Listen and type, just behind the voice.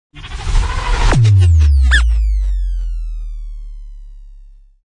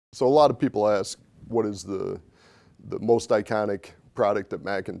So a lot of people ask, what is the most iconic product that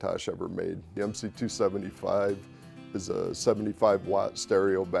McIntosh ever made? The MC275 is a 75-watt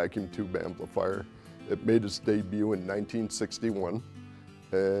stereo vacuum tube amplifier. It made its debut in 1961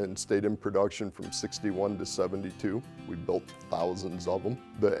 and stayed in production from 61 to 72. We built thousands of them.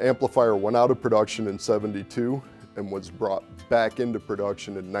 The amplifier went out of production in 72 and was brought back into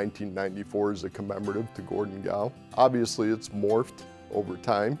production in 1994 as a commemorative to Gordon Gow. Obviously it's morphed over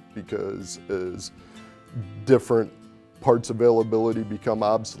time because as different parts availability become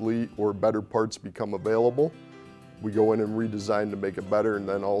obsolete or better parts become available, we go in and redesign to make it better, and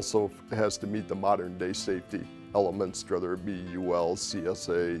then also it has to meet the modern day safety elements, whether it be UL,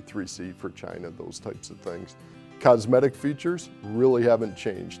 CSA, 3C for China, those types of things. Cosmetic features really haven't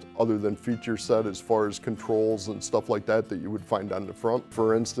changed other than feature set as far as controls and stuff like that that you would find on the front.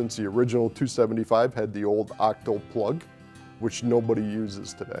 For instance, the original 275 had the old octo plug, which nobody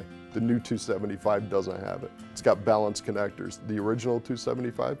uses today. The new 275 doesn't have it. It's got balance connectors. The original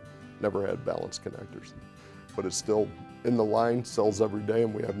 275 never had balance connectors, but it's still in the line, sells every day,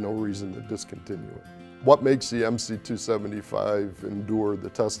 and we have no reason to discontinue it. What makes the MC275 endure the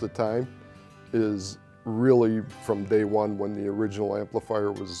test of time is really from day one when the original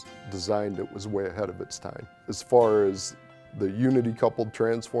amplifier was designed, it was way ahead of its time. As far as the unity coupled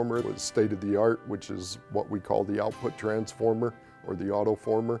transformer, it was state of the art, which is what we call the output transformer or the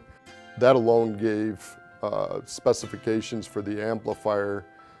autoformer. That alone gave specifications for the amplifier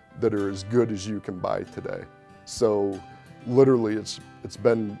that are as good as you can buy today. So literally it's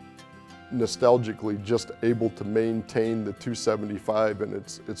been nostalgically just able to maintain the 275 and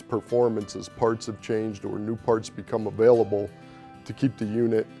its performance as parts have changed or new parts become available to keep the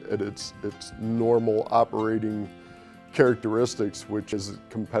unit at its normal operating characteristics, which is as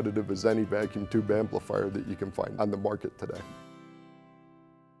competitive as any vacuum tube amplifier that you can find on the market today.